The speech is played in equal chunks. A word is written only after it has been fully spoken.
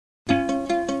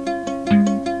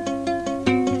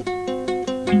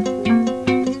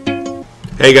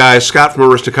Hey guys, Scott from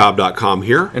Aristocob.com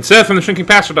here. And Seth from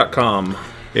theshrinkingpastor.com.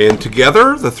 And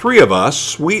together, the three of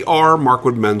us, we are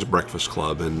Markwood Men's Breakfast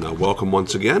Club. And welcome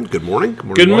once again. Good morning.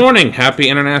 Good morning. Happy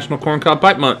International Corncob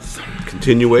Pipe Month.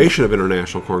 Continuation of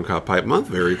International Corncob Pipe Month.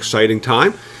 Very exciting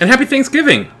time. And happy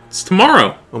Thanksgiving. It's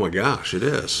tomorrow. Oh my gosh, it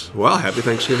is. Well, happy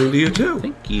Thanksgiving to you too.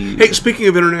 Thank you. Hey, speaking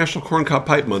of International Corncob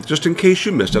Pipe Month, just in case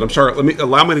you missed it, I'm sorry,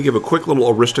 allow me to give a quick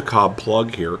little Aristocob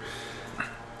plug here.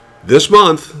 This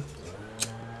month,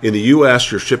 in the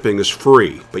U.S., your shipping is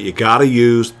free, but you got to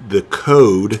use the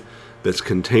code that's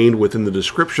contained within the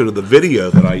description of the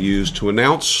video that I used to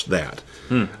announce that.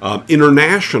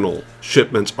 International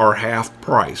shipments are half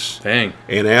price. Dang.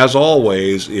 And as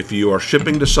always, if you are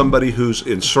shipping to somebody who's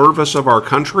in service of our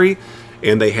country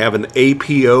and they have an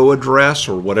APO address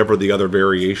or whatever the other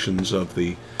variations of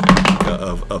the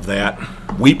of that,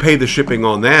 we pay the shipping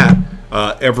on that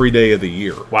every day of the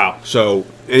year. Wow. So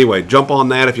anyway, jump on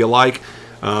that if you like.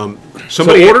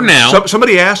 Somebody order now.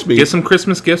 Somebody asked me. Get some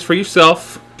Christmas gifts for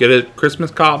yourself. Get a Christmas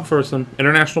cob for some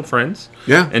international friends.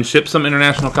 Yeah. And ship some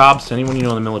international cobs to anyone you know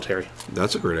in the military.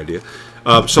 That's a great idea.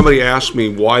 Somebody asked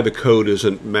me why the code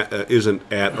isn't at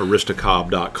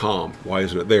Aristocob.com. Why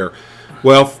isn't it there?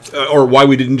 Well, or why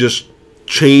we didn't just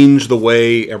change the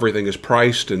way everything is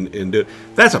priced and do it.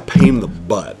 That's a pain in the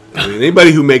butt. I mean,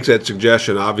 anybody who makes that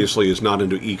suggestion obviously is not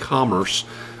into e-commerce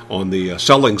on the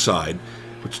selling side.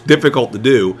 It's difficult to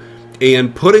do,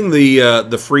 and putting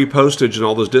the free postage and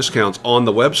all those discounts on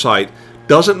the website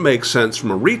doesn't make sense from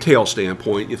a retail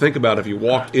standpoint. You think about if you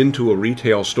walked into a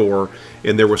retail store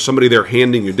and there was somebody there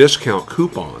handing you discount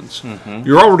coupons.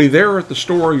 You're already there at the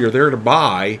store. You're there to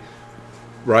buy,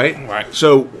 right? Right.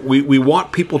 So we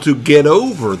want people to get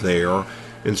over there,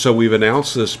 and so we've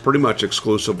announced this pretty much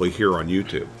exclusively here on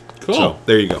YouTube. Cool. So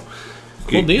there you go.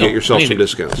 Cool deal. Get yourself some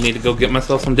discounts. I need to go get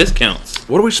myself some discounts.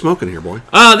 What are we smoking here, boy?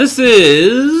 This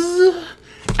is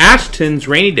Ashton's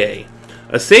Rainy Day,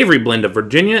 a savory blend of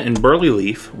Virginia and Burley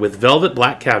leaf with velvet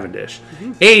black Cavendish,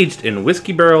 aged in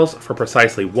whiskey barrels for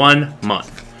precisely 1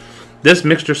 month. This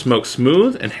mixture smokes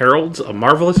smooth and heralds a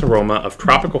marvelous aroma of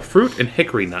tropical fruit and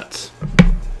hickory nuts.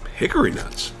 Hickory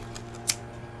nuts.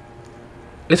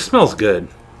 It smells good.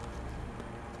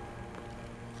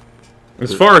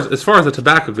 As far as the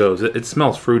tobacco goes, it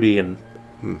smells fruity and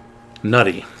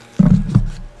nutty.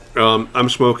 I'm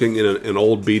smoking in an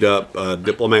old beat-up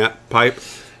Diplomat pipe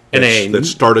that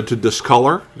started to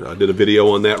discolor. I did a video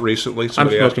on that recently.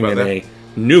 Somebody I'm asked smoking about in that.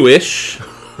 a newish,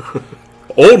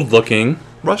 old-looking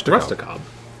Rusticob.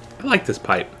 I like this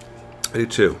pipe. I do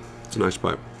too. It's a nice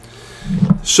pipe.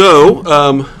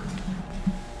 So,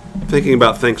 thinking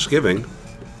about Thanksgiving,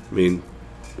 I mean,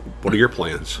 what are your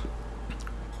plans?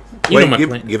 Give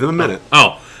them a minute.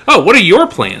 Oh, what are your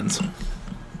plans?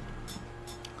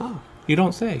 Oh, you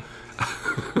don't say.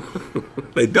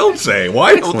 They don't say.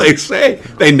 Why don't they say?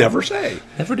 They never say.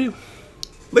 Never do.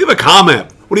 Leave a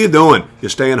comment. What are you doing? You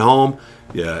staying home?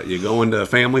 You going to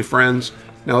family, friends?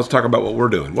 Now let's talk about what we're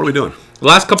doing. What are we doing? The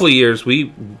last couple of years,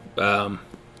 we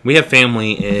have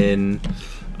family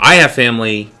I have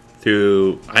family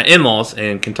through in-laws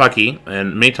in Kentucky,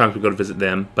 and many times we go to visit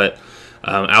them, but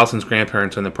Allison's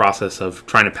grandparents are in the process of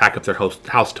trying to pack up their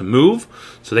house to move,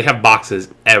 so they have boxes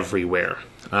everywhere.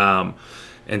 And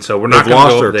so we're not going to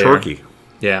go over there. Turkey.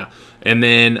 Yeah, and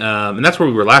then and that's where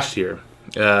we were last year.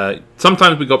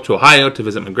 Sometimes we go up to Ohio to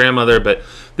visit my grandmother, but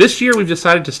this year we've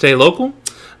decided to stay local.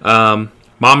 Mom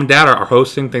and Dad are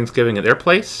hosting Thanksgiving at their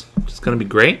place, which is going to be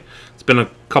great. It's been a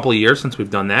couple of years since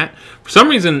we've done that. For some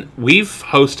reason, we've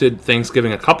hosted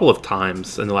Thanksgiving a couple of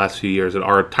times in the last few years at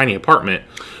our tiny apartment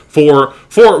for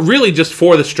really just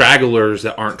for the stragglers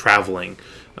that aren't traveling.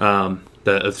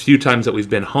 The few times that we've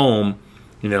been home,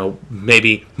 you know,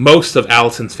 maybe most of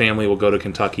Allison's family will go to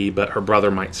Kentucky, but her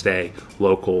brother might stay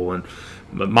local, and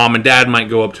Mom and Dad might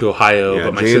go up to Ohio,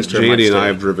 but my sister might stay. and I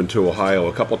have driven to Ohio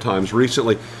a couple times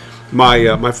recently.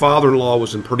 My father-in-law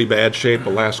was in pretty bad shape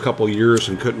the last couple of years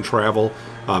and couldn't travel.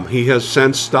 He has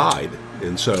since died,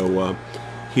 and so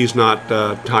he's not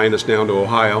tying us down to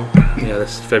Ohio. Yeah,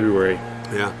 this is February.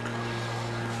 Yeah.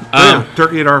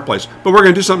 Turkey at our place. But we're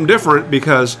going to do something different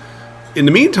because in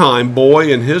the meantime,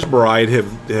 Boy and his bride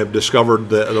have discovered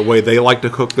the way they like to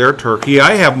cook their turkey.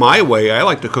 I have my way. I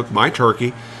like to cook my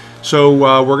turkey. So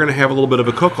we're going to have a little bit of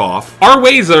a cook-off. Our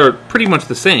ways are pretty much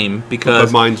the same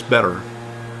because but mine's better.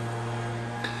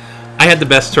 I had the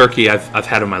best turkey I've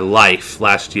had in my life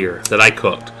last year that I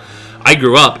cooked. I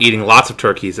grew up eating lots of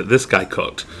turkeys that this guy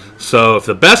cooked. So if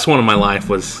the best one of my life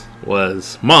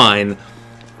was mine,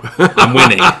 I'm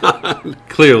winning.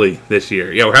 Clearly this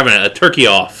year. Yeah, we're having a turkey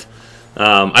off.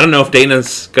 I don't know if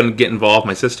Dana's going to get involved,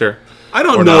 my sister. I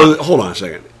don't know. Hold on a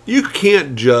second. you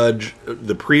can't judge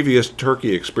the previous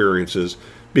turkey experiences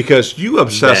because you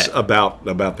obsess about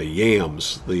the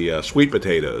yams, the sweet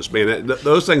potatoes. Man,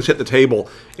 those things hit the table,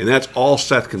 and that's all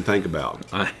Seth can think about.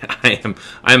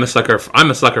 I'm a sucker.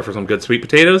 I'm a sucker for some good sweet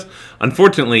potatoes.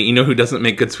 Unfortunately, you know who doesn't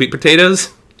make good sweet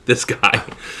potatoes? This guy.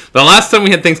 The last time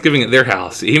we had Thanksgiving at their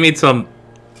house, he made some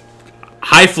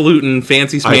highfalutin,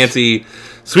 fancy smancy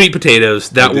sweet potatoes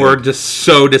that were just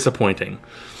so disappointing.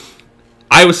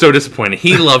 I was so disappointed.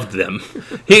 He loved them.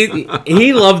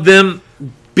 He loved them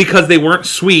because they weren't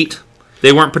sweet.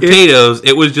 They weren't potatoes.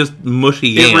 It was just mushy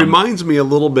yam. It reminds me a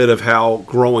little bit of how,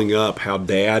 growing up, how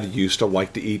Dad used to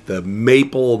like to eat the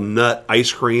maple nut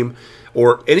ice cream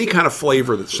or any kind of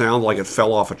flavor that sounded like it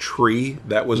fell off a tree.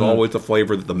 That was always the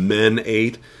flavor that the men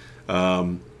ate.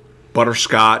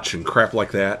 Butterscotch and crap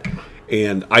like that.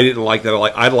 And I didn't like that.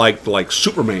 I liked like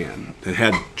Superman that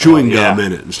had chewing gum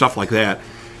in it and stuff like that.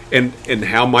 And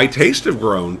how my tastes have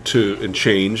grown and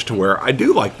changed to where I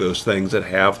do like those things that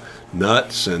have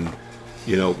nuts and,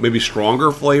 you know, maybe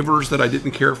stronger flavors that I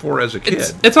didn't care for as a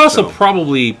kid. It's also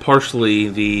probably partially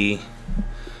the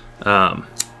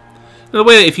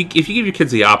way if you give your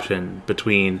kids the option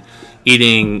between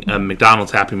eating a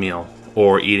McDonald's Happy Meal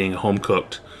or eating a home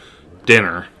cooked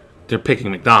dinner, they're picking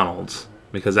McDonald's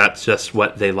because that's just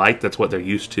what they like. That's what they're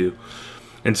used to.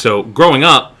 And so growing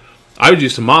up, I was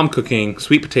used to Mom cooking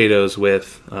sweet potatoes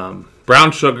with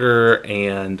brown sugar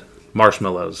and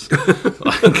marshmallows.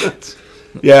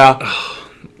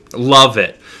 Love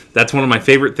it. That's one of my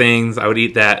favorite things. I would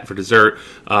eat that for dessert.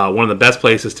 One of the best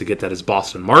places to get that is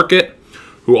Boston Market,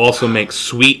 who also makes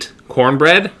sweet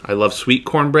cornbread. I love sweet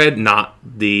cornbread, not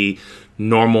the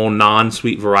normal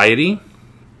non-sweet variety.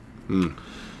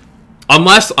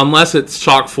 Unless it's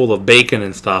chock full of bacon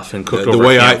and stuff and cooked over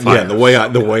a campfire. The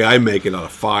way I make it on a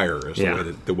fire is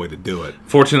the way to do it.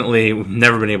 Fortunately, we've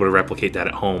never been able to replicate that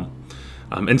at home.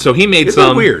 And so he made Isn't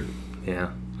that weird?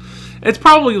 Yeah. It's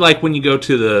probably like when you go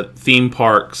to the theme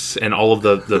parks and all of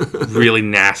the really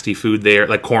nasty food there,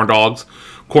 like corn dogs.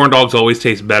 Corn dogs always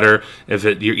taste better if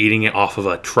you're eating it off of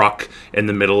a truck in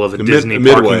the middle of a Disney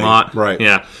parking lot. Right.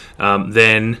 Yeah.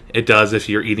 Than it does if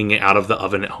you're eating it out of the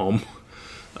oven at home.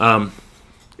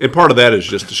 And part of that is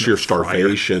just the sheer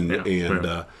starvation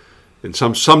and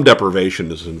some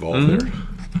deprivation is involved there.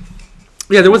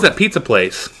 Yeah, there was that pizza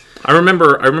place. I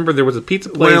remember there was a pizza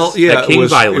place at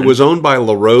Kings Island. It was owned by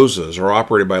La Rosa's or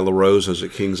operated by La Rosa's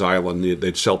at Kings Island.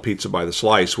 They'd sell pizza by the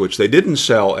slice, which they didn't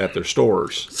sell at their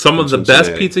stores. Some of the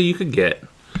best pizza you could get.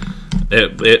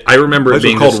 I remember it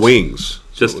being called Wings.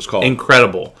 Just it was called.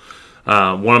 Incredible.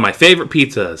 One of my favorite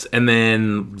pizzas. And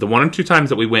then the one or two times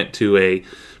that we went to a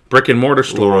brick and mortar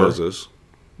store, La Rosa's.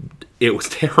 It was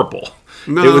terrible.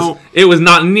 No, it was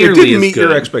not nearly as good. It didn't meet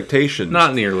your expectations.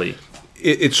 Not nearly.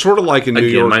 It's sort of like in New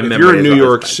York. If you're in New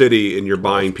York City and you're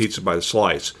buying pizza by the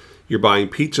slice, you're buying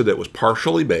pizza that was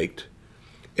partially baked,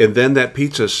 and then that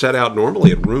pizza is set out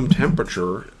normally at room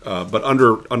temperature, but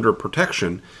under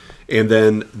protection, and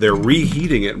then they're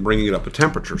reheating it and bringing it up to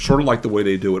temperature, sort of like the way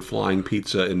they do at Flying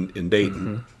Pizza in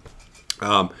Dayton.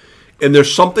 And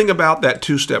there's something about that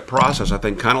two-step process, I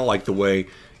think, kind of like the way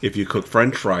if you cook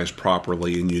French fries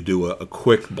properly and you do a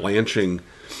quick blanching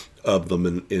of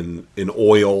them in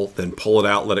oil, then pull it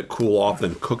out, let it cool off,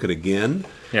 then cook it again.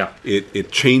 Yeah,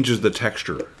 it changes the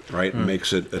texture, right? And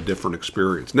makes it a different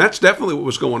experience. And that's definitely what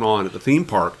was going on at the theme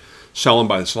park, selling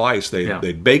by the slice.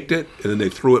 They baked it and then they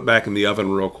threw it back in the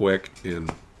oven real quick.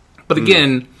 But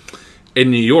again, in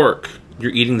New York,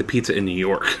 you're eating the pizza in New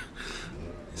York,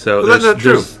 so that's not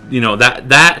true. You know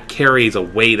that carries a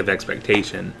weight of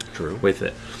expectation with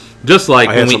it. Just like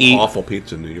I when had we some eat awful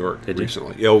pizza in New York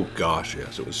recently. Oh gosh,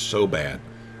 yes, it was so bad,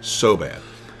 so bad.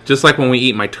 Just like when we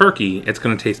eat my turkey, it's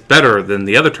going to taste better than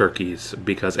the other turkeys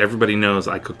because everybody knows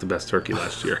I cooked the best turkey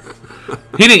last year.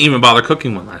 He didn't even bother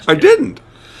cooking one last year. I didn't.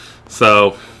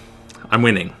 So I'm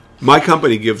winning. My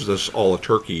company gives us all a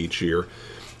turkey each year,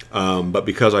 but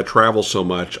because I travel so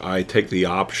much, I take the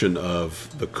option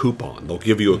of the coupon. They'll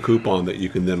give you a coupon that you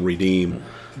can then redeem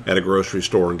at a grocery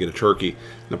store and get a turkey.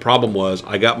 And the problem was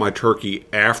I got my turkey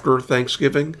after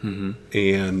Thanksgiving,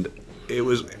 and it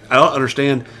was, I don't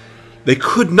understand, they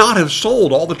could not have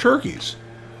sold all the turkeys.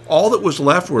 All that was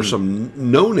left were some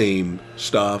no-name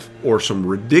stuff or some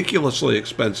ridiculously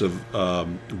expensive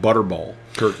butterball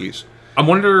turkeys. I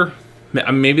wonder,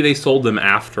 maybe they sold them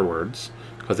afterwards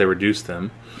because they reduced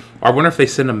them. Or I wonder if they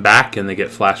send them back and they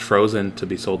get flash frozen to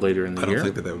be sold later in the year. I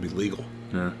don't think that would be legal.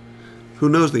 Yeah. Who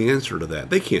knows the answer to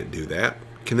that? They can't do that.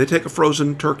 Can they take a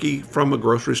frozen turkey from a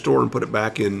grocery store and put it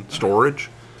back in storage?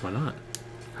 Why not?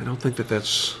 I don't think that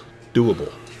that's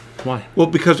doable. Why? Well,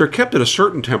 because they're kept at a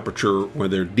certain temperature where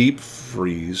they're deep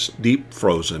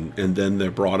frozen, and then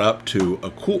they're brought up to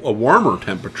a warmer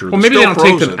temperature. Well, maybe they don't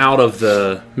take them out of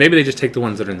the. Maybe they just take the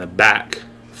ones that are in the back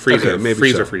freezer,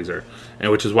 freezer,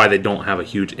 and which is why they don't have a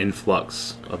huge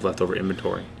influx of leftover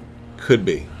inventory. Could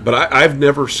be, but I've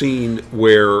never seen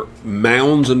where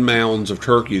mounds and mounds of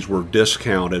turkeys were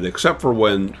discounted, except for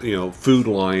when Food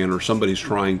Lion or somebody's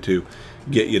trying to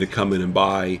get you to come in and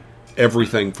buy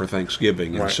everything for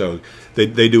Thanksgiving, and so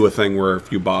they do a thing where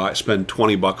if you spend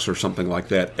 $20 or something like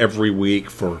that every week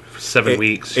for 7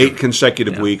 weeks, 8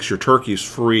 consecutive weeks, your turkey's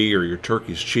free or your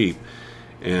turkey's cheap,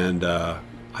 and I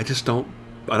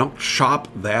don't shop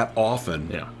that often.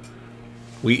 Yeah.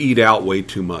 We eat out way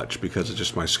too much because it's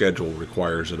just my schedule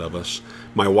requires it of us.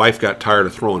 My wife got tired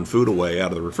of throwing food away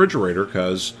out of the refrigerator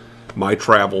because my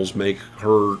travels make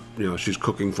her, she's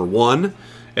cooking for 1,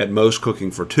 at most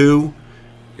cooking for 2,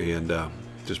 and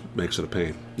just makes it a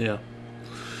pain. Yeah.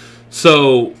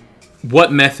 So,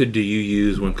 what method do you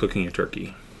use when cooking a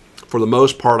turkey? For the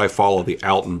most part, I follow the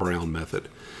Alton Brown method.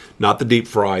 Not the deep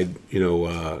fried,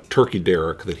 turkey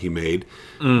derrick that he made,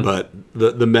 but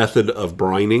the method of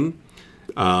brining.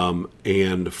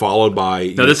 And followed by...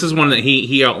 Now, this is one that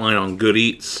he outlined on Good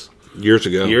Eats. Years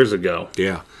ago.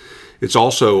 Yeah. It's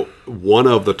also one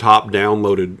of the top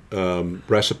downloaded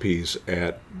recipes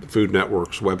at the Food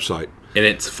Network's website. And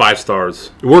it's 5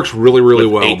 stars. It works really, really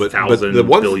well. But the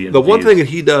one thing that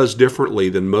he does differently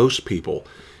than most people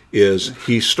is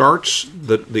he starts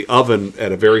the oven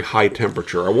at a very high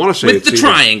temperature. I want to say with the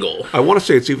triangle. I want to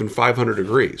say it's even 500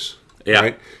 degrees. Yeah.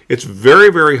 Right? It's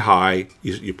very, very high.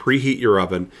 You preheat your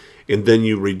oven, and then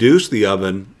you reduce the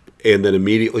oven, and then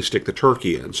immediately stick the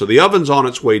turkey in. So the oven's on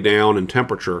its way down in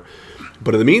temperature,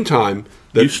 but in the meantime...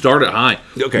 you start it high.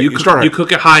 Okay, you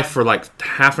cook it high for like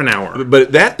half an hour.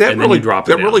 But that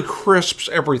really crisps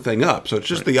everything up. So it's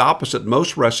just the opposite.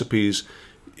 Most recipes,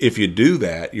 if you do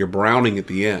that, you're browning at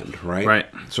the end, right? Right.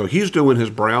 So he's doing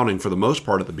his browning for the most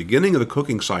part at the beginning of the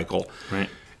cooking cycle. Right.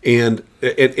 And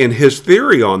his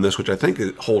theory on this, which I think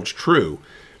holds true,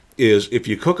 is if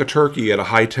you cook a turkey at a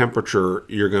high temperature,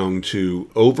 you're going to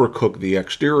overcook the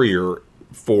exterior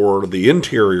for the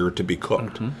interior to be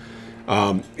cooked.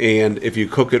 And if you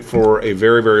cook it for a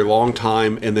very, very long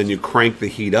time and then you crank the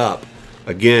heat up,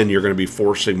 again, you're going to be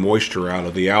forcing moisture out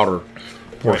of the outer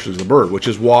portions of the bird, which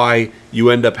is why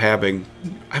you end up having...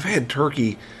 I've had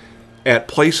turkey at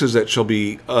places that shall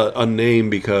be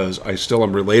unnamed because I still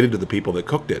am related to the people that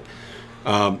cooked it,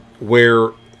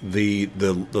 where the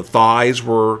thighs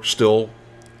were still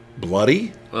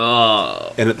bloody,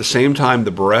 and at the same time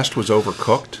the breast was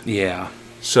overcooked. Yeah.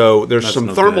 So there's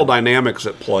some thermal dynamics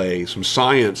at play, some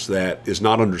science that is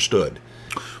not understood.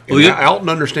 Well, Alton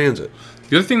understands it.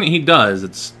 The other thing that he does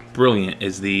that's brilliant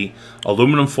is the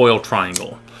aluminum foil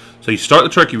triangle. So you start the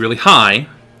turkey really high,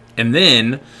 and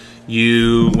then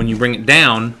when you bring it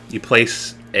down, you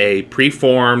place a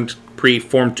preformed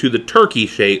to the turkey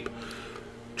shape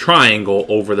triangle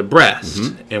over the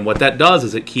breast. And what that does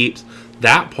is it keeps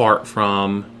that part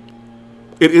from...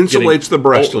 It insulates the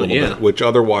breast a little bit, which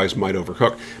otherwise might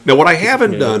overcook. Now, what I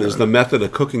haven't done is the method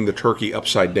of cooking the turkey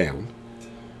upside down,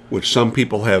 which some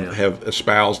people have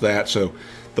espoused that. So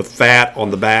the fat on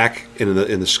the back and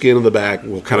in the skin of the back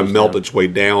will kind of melt its way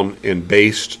down and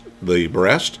baste the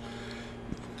breast.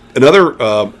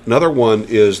 Another one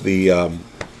is the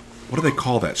what do they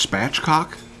call that?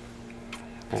 Spatchcock?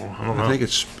 I don't know. I think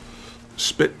it's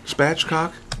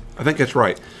spatchcock. I think that's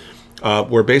right.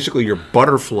 Where basically you're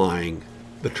butterflying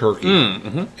the turkey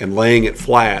and laying it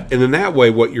flat, and in that way,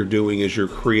 what you're doing is you're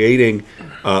creating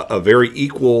a very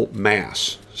equal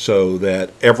mass, so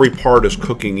that every part is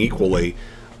cooking equally.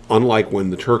 Unlike when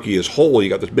the turkey is whole, you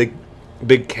got this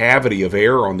big cavity of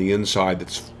air on the inside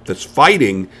that's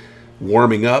fighting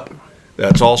warming up.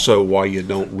 That's also why you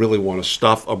don't really want to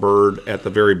stuff a bird at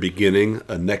the very beginning,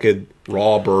 a naked,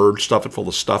 raw bird, stuff it full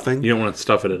of stuffing. You don't want to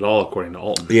stuff it at all, according to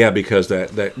Alton. Yeah, because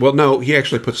well, no, he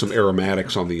actually puts some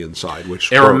aromatics on the inside.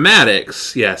 Which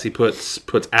aromatics, yes, he puts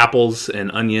apples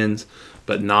and onions,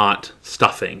 but not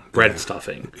stuffing, bread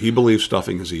stuffing. He believes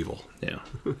stuffing is evil. Yeah.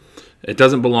 It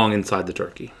doesn't belong inside the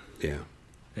turkey. Yeah.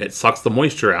 It sucks the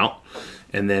moisture out,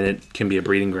 and then it can be a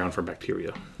breeding ground for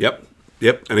bacteria. Yep.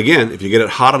 And again, if you get it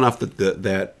hot enough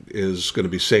that is going to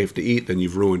be safe to eat, then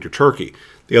you've ruined your turkey.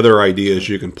 The other idea is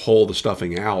you can pull the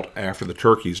stuffing out after the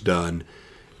turkey's done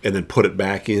and then put it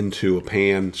back into a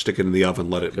pan, stick it in the oven,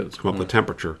 let it come up with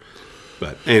temperature.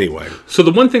 But anyway. So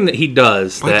the one thing that he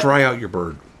does... Why dry out your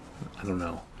bird? I don't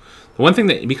know. The one thing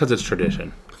that... Because it's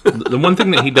tradition. The one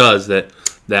thing that he does that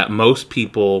most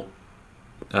people...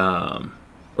 or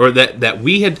that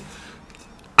we had...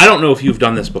 I don't know if you've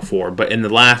done this before, but in the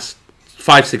last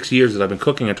 5-6 years that I've been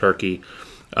cooking a turkey,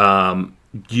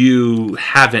 you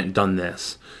haven't done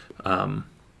this,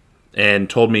 and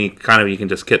told me kind of you can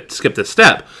just skip this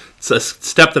step. It's a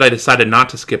step that I decided not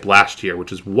to skip last year,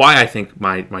 which is why I think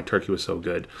my turkey was so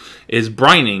good, is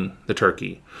brining the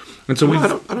turkey. And so I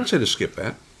don't say to skip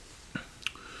that.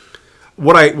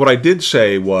 What I did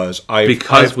say was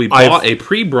we bought a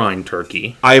pre-brined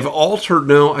turkey. I've altered.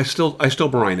 No, I still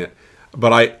brine it,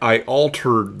 but I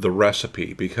altered the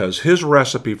recipe because his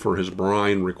recipe for his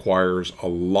brine requires a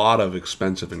lot of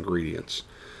expensive ingredients.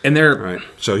 And they're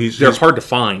hard to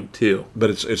find too.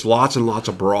 But it's lots and lots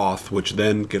of broth, which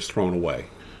then gets thrown away.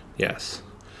 Yes,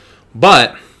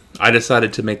 but I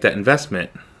decided to make that investment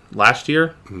last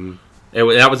year. Mm-hmm.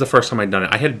 That was the first time I'd done it.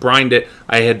 I had brined it,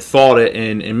 I had thawed it,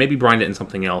 and maybe brined it in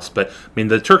something else. But I mean,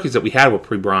 the turkeys that we had were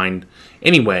pre-brined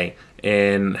anyway,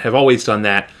 and have always done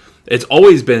that. It's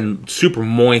always been super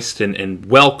moist and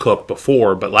well cooked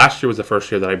before, but last year was the first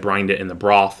year that I brined it in the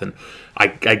broth, and I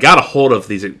got a hold of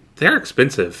these. They're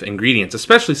expensive ingredients,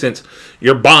 especially since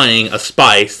you're buying a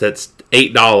spice that's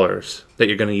 $8 that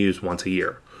you're going to use once a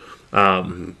year.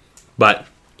 But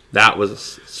that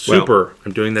was super. Well,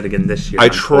 I'm doing that again this year. I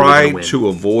try to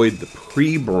avoid the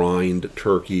pre-brined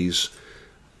turkeys,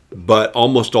 but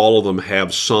almost all of them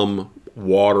have some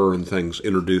water and things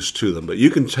introduced to them. But you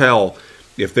can tell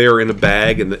if they're in a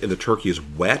bag and the turkey is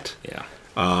wet,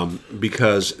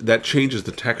 because that changes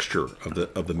the texture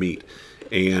of the meat.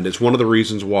 And it's one of the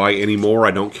reasons why anymore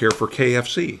I don't care for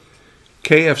KFC.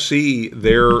 KFC,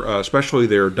 especially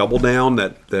their double down,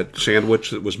 that sandwich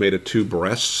that was made of 2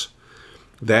 breasts,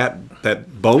 that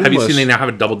boneless. Have you seen they now have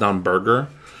a double down burger,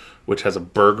 which has a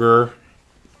burger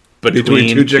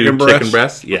between 2 chicken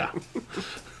breasts? Yeah.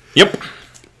 Yep.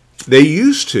 They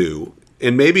used to,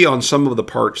 and maybe on some of the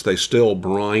parts they still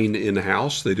brine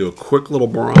in-house. They do a quick little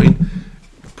brine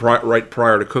right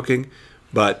prior to cooking.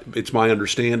 But it's my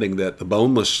understanding that the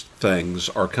boneless things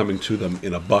are coming to them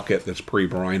in a bucket that's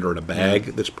pre-brined or in a bag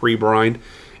that's pre-brined.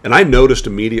 And I noticed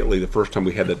immediately the first time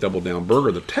we had that double down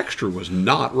burger, the texture was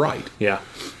not right. Yeah.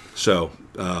 So,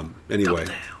 anyway,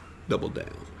 double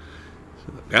down.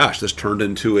 Gosh, this turned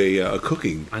into a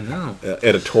cooking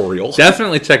editorial.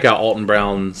 Definitely check out Alton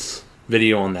Brown's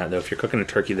video on that, though, if you're cooking a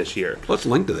turkey this year. Let's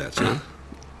link to that, son.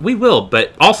 We will,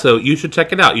 but also you should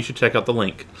check it out. You should check out the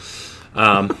link.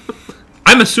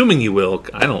 I'm assuming you will.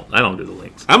 I don't do the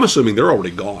links. I'm assuming they're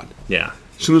already gone. Yeah.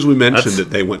 As soon as we mentioned it,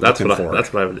 they went looking for it.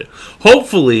 That's what I would do.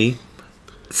 Hopefully,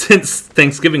 since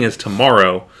Thanksgiving is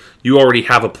tomorrow, you already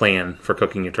have a plan for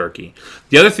cooking your turkey.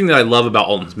 The other thing that I love about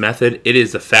Alton's method, it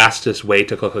is the fastest way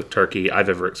to cook a turkey I've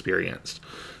ever experienced.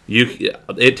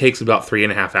 It takes about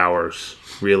 3.5 hours,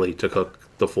 really, to cook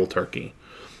the full turkey.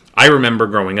 I remember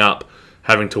growing up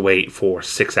having to wait for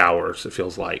 6 hours, it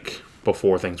feels like,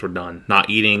 before things were done. Not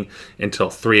eating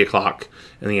until 3 o'clock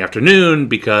in the afternoon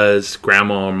because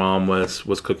grandma or mom was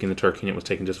cooking the turkey and it was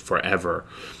taking just forever.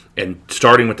 And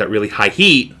starting with that really high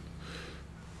heat,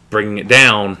 bringing it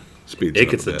down, it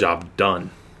gets the job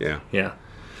done. Yeah. Yeah.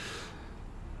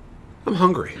 I'm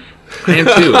hungry. I am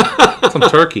too. Some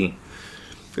turkey.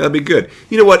 That'd be good.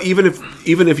 You know what? Even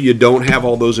if you don't have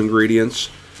all those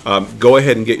ingredients, go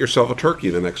ahead and get yourself a turkey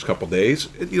in the next couple days.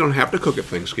 You don't have to cook it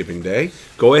Thanksgiving Day.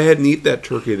 Go ahead and eat that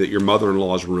turkey that your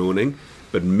mother-in-law is ruining,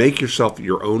 but make yourself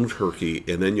your own turkey,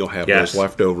 and then you'll have those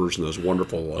leftovers and those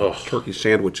wonderful turkey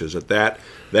sandwiches. That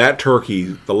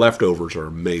turkey, the leftovers are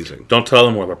amazing. Don't tell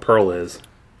them where the pearl is.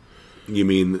 You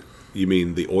mean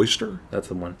the oyster? That's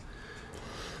the one.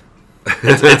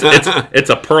 It's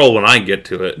a pearl when I get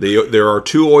to it. There are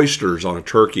 2 oysters on a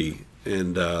turkey.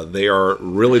 And they are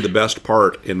really the best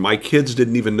part. And my kids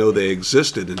didn't even know they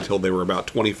existed until they were about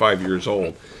 25 years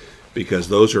old, because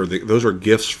those are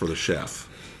gifts for the chef.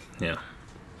 Yeah,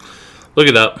 look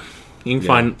it up. You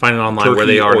can find it online turkey where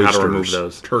they are oysters, and how to remove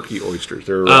those turkey oysters.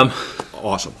 They're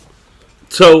awesome.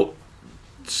 So,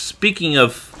 speaking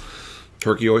of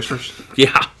turkey oysters,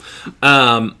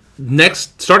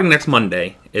 starting next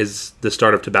Monday is the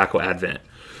start of Tobacco Advent.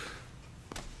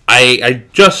 I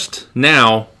just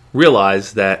now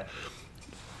realize that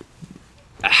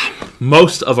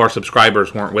most of our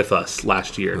subscribers weren't with us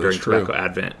last year during Tobacco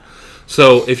Advent.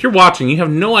 So if you're watching, you have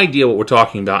no idea what we're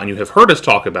talking about, and you have heard us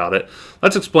talk about it.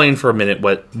 Let's explain for a minute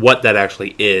what that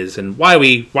actually is and why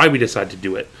we decided to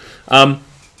do it. A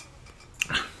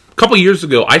couple years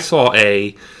ago, I saw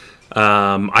a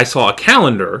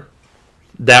calendar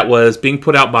that was being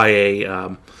put out by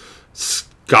a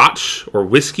Scotch or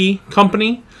whiskey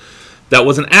company. That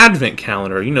was an Advent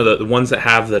calendar, you know, the ones that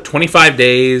have the 25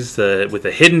 days with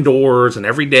the hidden doors, and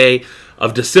every day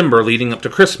of December leading up to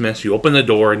Christmas, you open the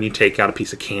door and you take out a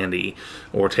piece of candy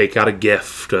or take out a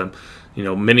gift. You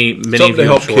know, many something to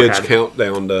help kids had, count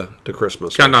down to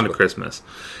Christmas. Count down to Christmas.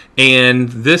 And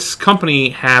this company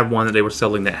had one that they were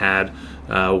selling that had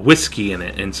whiskey in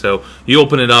it. And so you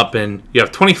open it up and you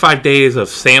have 25 days of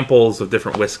samples of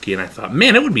different whiskey. And I thought,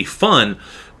 man, it would be fun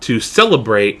to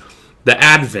celebrate the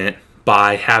Advent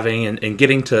by having and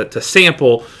getting to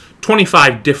sample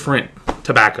 25 different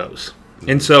tobaccos.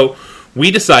 And so we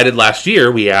decided last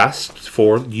year, we asked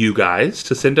for you guys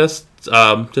to send us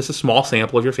just a small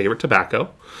sample of your favorite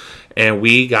tobacco. And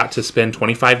we got to spend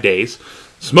 25 days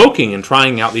smoking and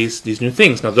trying out these new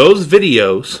things. Now, those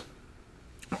videos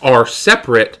are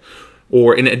separate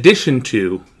or in addition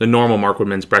to the normal Markwood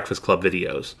Men's Breakfast Club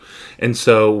videos. And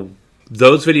so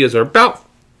those videos are about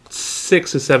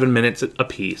 6 to 7 minutes a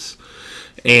piece.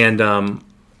 And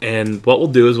what we'll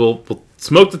do is we'll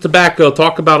smoke the tobacco,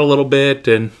 talk about it a little bit,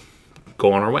 and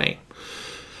go on our way.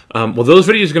 Well, those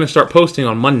videos are going to start posting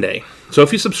on Monday. So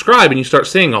if you subscribe and you start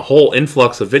seeing a whole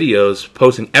influx of videos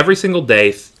posting every single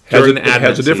day during the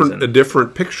Advent season. It has a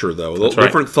different picture, though. A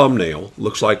different thumbnail.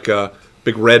 Looks like a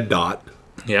big red dot.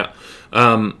 Yeah.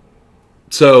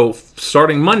 So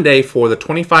starting Monday for the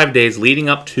 25 days leading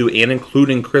up to and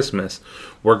including Christmas,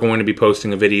 we're going to be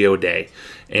posting a video a day.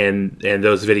 And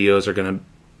those videos are going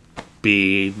to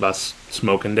be us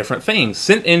smoking different things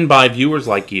sent in by viewers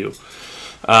like you.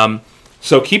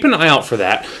 So keep an eye out for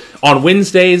that. On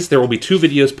Wednesdays, there will be 2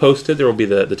 videos posted. There will be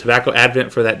the Tobacco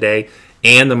Advent for that day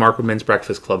and the Markwood Men's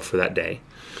Breakfast Club for that day.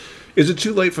 Is it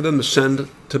too late for them to send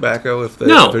tobacco if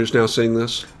they're just now seeing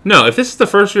this? No. If this is the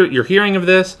first you're hearing of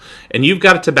this, and you've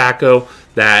got a tobacco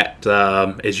that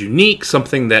is unique,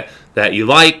 something that you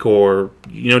like, or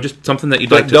just something that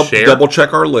you'd like to share. Double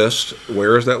check our list.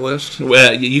 Where is that list?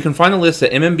 You can find the list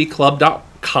at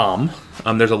MMBClub.com.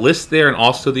 There's a list there and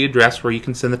also the address where you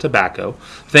can send the tobacco.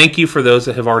 Thank you for those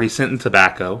that have already sent the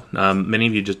tobacco. Many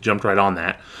of you just jumped right on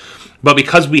that. But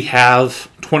because we have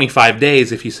 25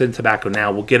 days, if you send tobacco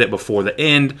now, we'll get it before the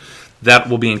end. That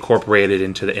will be incorporated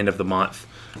into the end of the month.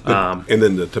 And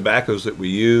then the tobaccos that we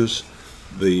use,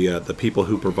 the people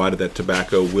who provided that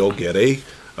tobacco will get a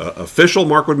official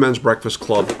Markwood Men's Breakfast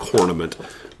Club ornament,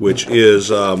 which is,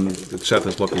 Seth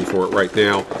is looking for it right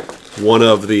now, one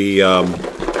of the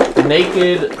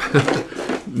naked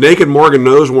Morgan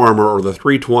nose warmer, or the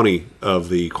 320 of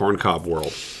the corncob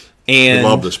world. And I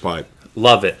love this pipe.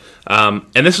 Love it. And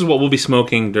this is what we'll be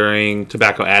smoking during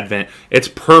Tobacco Advent. It's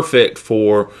perfect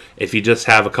for if you just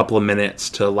have a couple of minutes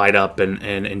to light up and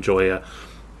enjoy a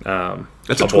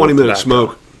that's a 20-minute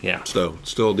smoke. Yeah. So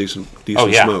still a decent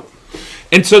yeah. smoke.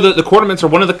 And so the ornaments are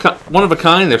one of a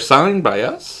kind. They're signed by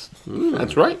us.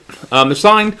 That's right. They're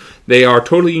signed. They are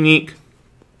totally unique.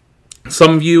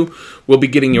 Some of you will be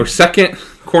getting your second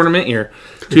ornament, your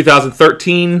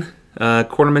 2013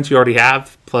 ornaments you already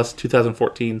have, plus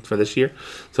 2014 for this year.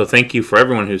 So thank you for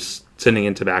everyone who's sending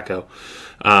in tobacco.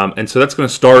 And so that's going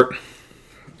to start.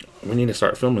 We need to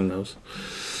start filming those.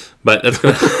 But that's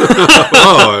going to...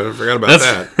 Oh, I forgot about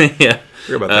that. Yeah.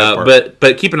 Forgot about that part.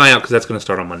 But keep an eye out because that's going to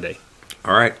start on Monday.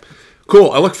 All right.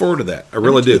 Cool. I look forward to that. I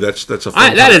really do. That's a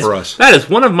fun time for us. That is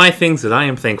one of my things that I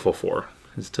am thankful for.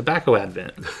 Is Tobacco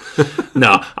Advent.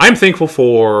 No, I'm thankful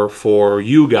for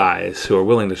you guys who are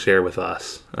willing to share with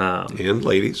us. And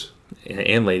ladies.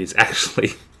 And ladies,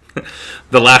 actually.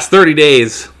 The last 30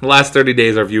 days, our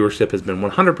viewership has been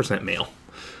 100% male,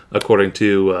 according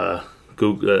to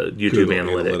Google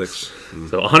Analytics. Mm-hmm.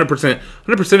 So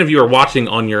 100% of you are watching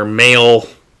on your male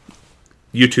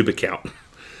YouTube account.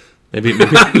 Maybe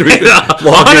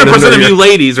 100% of you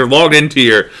ladies are logged into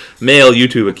your male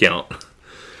YouTube account.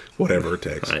 Whatever it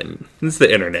takes. It's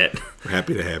the internet. We're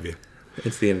happy to have you.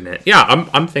 It's the internet. Yeah,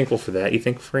 I'm thankful for that. You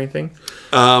thankful for anything?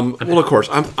 Well, of course,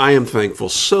 I am thankful.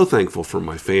 So thankful for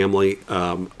my family.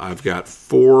 I've got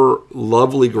 4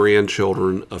 lovely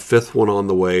grandchildren, a 5th one on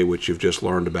the way, which you've just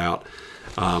learned about.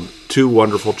 2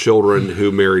 wonderful children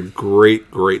who married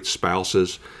great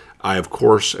spouses. I, of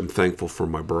course, am thankful for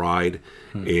my bride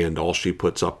and all she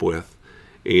puts up with.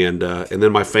 And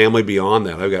then my family beyond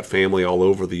that. I've got family all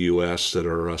over the U.S. that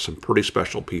are some pretty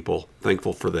special people.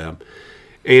 Thankful for them.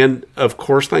 And, of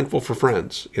course, thankful for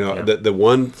friends. The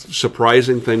one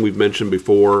surprising thing we've mentioned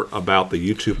before about the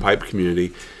YouTube pipe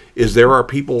community is there are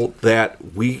people that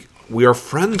we are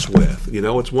friends with.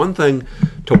 It's one thing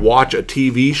to watch a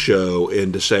TV show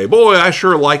and to say, boy, I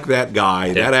sure like that guy.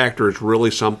 Yeah. That actor is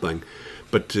really something.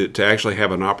 But to actually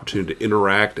have an opportunity to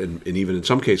interact and even in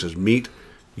some cases meet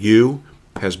you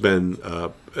has been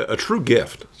a true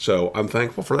gift. So I'm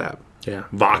thankful for that. Yeah,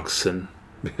 Vox and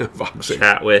Voxing.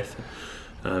 Chat with.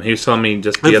 He was telling me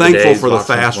just the I'm other day. thankful for the Voxer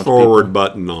fast forward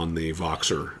button on the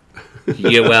Voxer.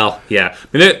 Yeah, well, yeah.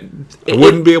 I mean, I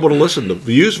wouldn't be able to listen to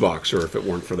use Voxer if it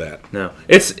weren't for that. No,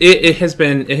 it has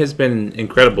been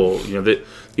incredible. You know,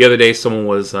 the other day someone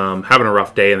was having a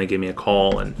rough day and they gave me a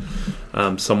call, and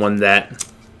someone that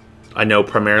I know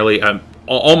primarily,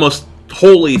 almost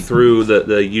wholly through the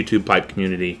YouTube pipe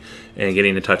community, and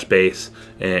getting to touch base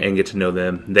and get to know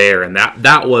them there, and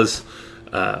that was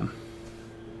a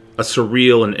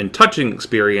surreal and touching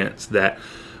experience that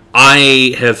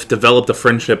I have developed a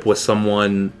friendship with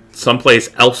someone someplace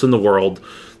else in the world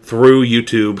through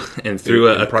YouTube and through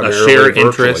a shared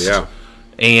interest, yeah.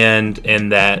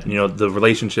 and that, you know, the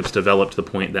relationships developed to the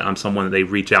point that I'm someone that they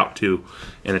reach out to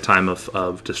in a time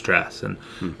of distress,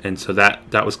 and so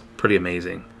that was pretty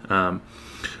amazing.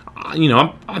 You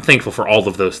know, I'm thankful for all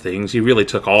of those things. You really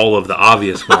took all of the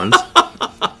obvious ones,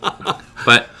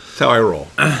 but That's how I roll.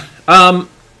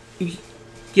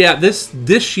 Yeah,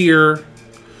 this year,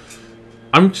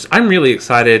 I'm really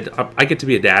excited. I get to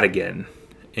be a dad again,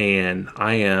 and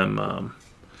I am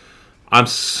I'm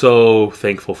so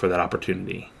thankful for that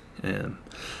opportunity, and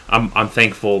I'm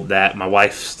thankful that my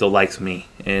wife still likes me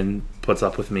and puts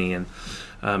up with me, and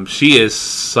she is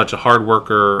such a hard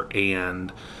worker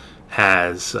and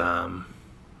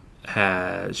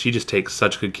she just takes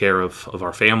such good care of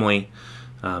our family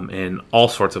in all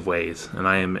sorts of ways, and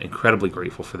I am incredibly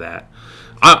grateful for that.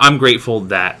 I'm grateful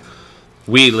that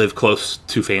we live close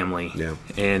to family, yeah,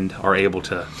 and are able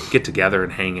to get together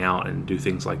and hang out and do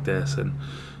things like this, and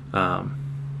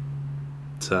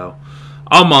so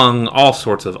among all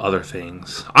sorts of other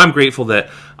things, I'm grateful that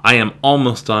I am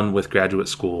almost done with graduate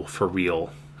school for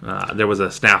real. There was a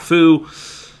snafu.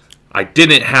 I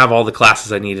didn't have all the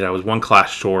classes I needed. I was one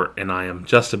class short, and I am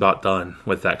just about done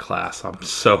with that class. I'm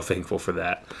so thankful for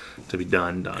that, to be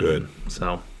done. Good.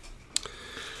 So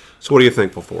what are you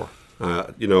thankful for?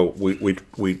 You know, we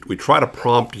try to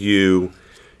prompt you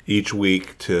each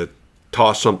week to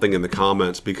toss something in the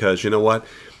comments, because you know what?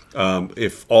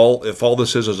 If all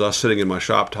this is us sitting in my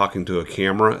shop talking to a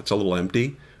camera, it's a little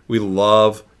empty. We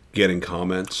love getting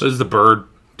comments. This is the bird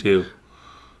too.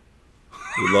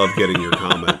 We love getting your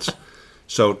comments.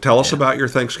 So tell us about your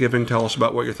Thanksgiving. Tell us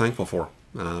about what you're thankful for.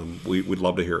 We'd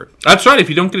love to hear it. That's right. If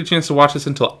you don't get a chance to watch this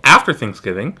until after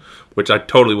Thanksgiving, which I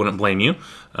totally wouldn't blame you,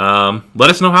 let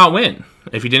us know how it went.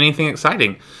 If you did anything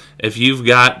exciting. If you've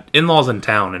got in-laws in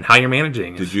town and how you're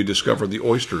managing. Did you discover the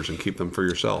oysters and keep them for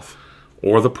yourself?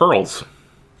 Or the pearls.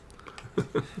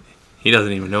 He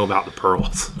doesn't even know about the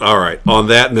pearls. All right. On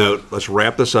that note, let's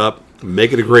wrap this up.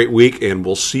 Make it a great week, and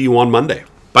we'll see you on Monday.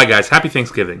 Bye, guys. Happy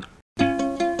Thanksgiving.